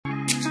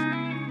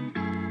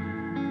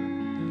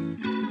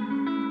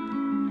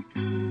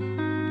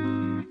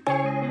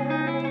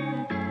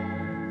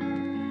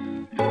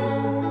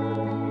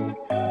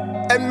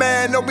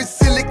man, don't be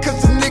silly,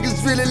 cause the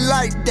niggas really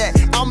like that.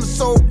 I'm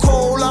so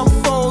cold, I'm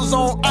froze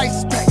on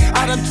ice pack.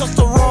 I done trust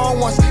the wrong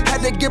ones,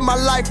 had to get my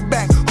life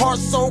back. Heart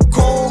so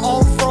cold,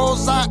 on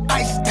froze, I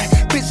ice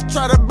that. Bitch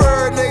try to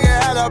burn, nigga,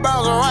 had to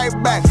bounce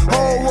right back.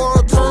 Whole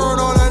world turn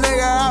on a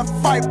nigga,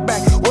 I fight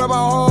back. Wear my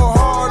whole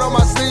heart on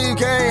my sleeve,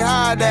 can't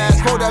hide that.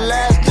 For the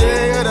last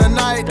day of the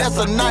night, that's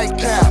a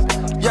nightcap.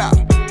 Yeah,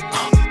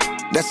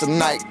 that's a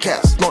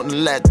nightcap. Smoke the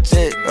last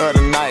day of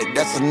the night,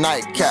 that's a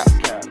nightcap.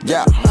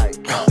 Yeah,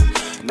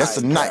 that's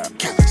a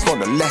nightcap. Smoke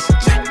the last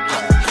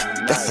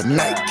day, that's a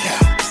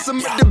nightcap. Some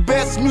of the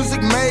best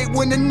music made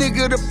when a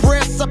nigga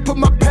depressed. I put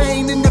my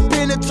pain in the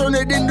pen and turn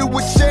it into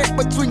a check.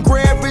 Between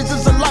grand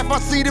visions of life, I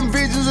see them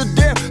visions of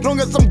death. Long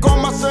as I'm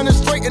gone, my son is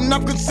straight and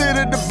I'm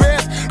considered the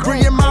best.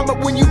 Bring your mind, but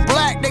when you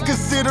black, they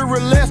consider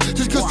it less.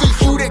 Just cause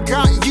it's you that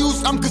got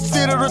used, I'm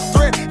considered a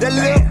threat. That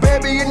little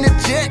baby in the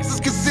jets is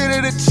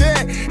considered a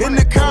check. In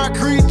the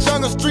concrete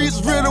jungle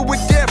streets riddled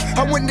with death.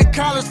 I went to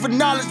college for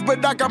knowledge,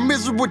 but I got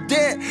miserable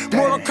debt.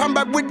 Mortal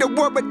Kombat with the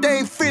word, but they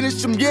ain't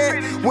finished them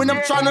yet. When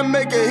I'm trying to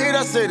make a hit,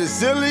 I say the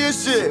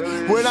silliest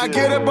shit. When I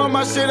get up on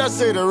my shit, I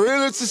say the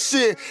realest of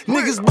shit.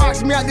 Niggas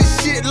box me out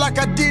this shit like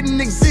I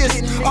didn't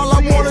exist. All I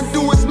wanna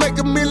do is make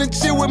a million,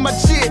 chill with my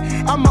chick.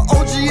 I'm an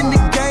OG in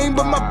the game,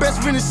 but my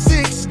best friend is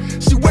 6.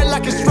 She wet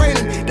like it's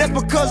raining, that's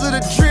because of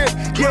the drip.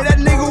 Yeah, that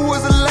nigga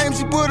was a lame,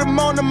 she put him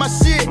on to my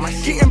shit.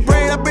 Getting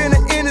brain, I've been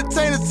an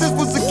entertainer since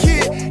was a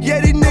kid. Yeah,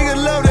 these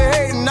niggas love to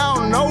hate and I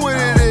don't know what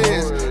it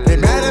is. They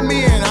mad at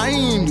me and I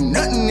ain't do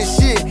nothing this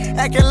shit.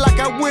 Acting like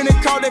I went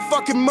and called that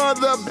fucking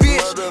mother a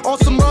bitch. On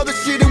some other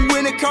shit and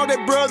went and called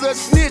that brother a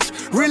snitch.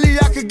 Really,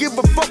 I could give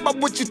a fuck about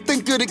what you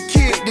think of the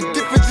kid. The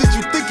difference is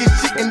you think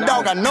it's shit and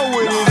dog, I know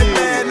what it is. Hey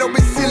man, don't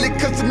be silly,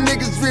 cause some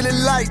niggas really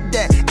like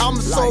that. I'm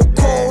so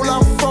cold,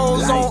 I'm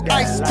froze on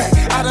ice pack.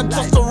 I done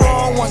trust the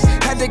wrong ones,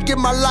 had to get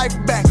my life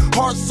back.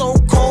 Heart so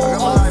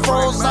cold, on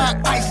froze, I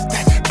ice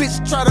that.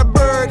 Bitch try to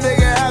burn,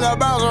 nigga, had to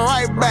bounce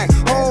right back.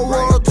 Whole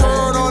world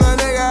turn on a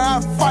nigga,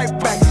 I fight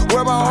back.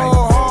 Wear my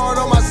whole heart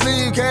on my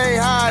sleeve,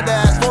 can't hide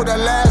that. For the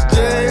last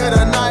day of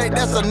the night,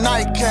 that's a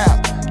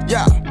nightcap.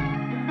 Yeah,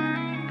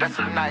 that's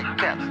a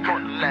nightcap. For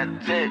the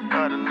last day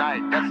of the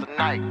night, that's a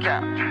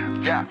nightcap.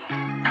 Yeah,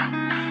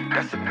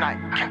 that's a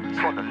nightcap.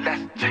 For the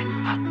last day,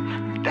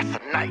 that's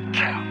a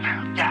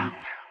nightcap. Yeah.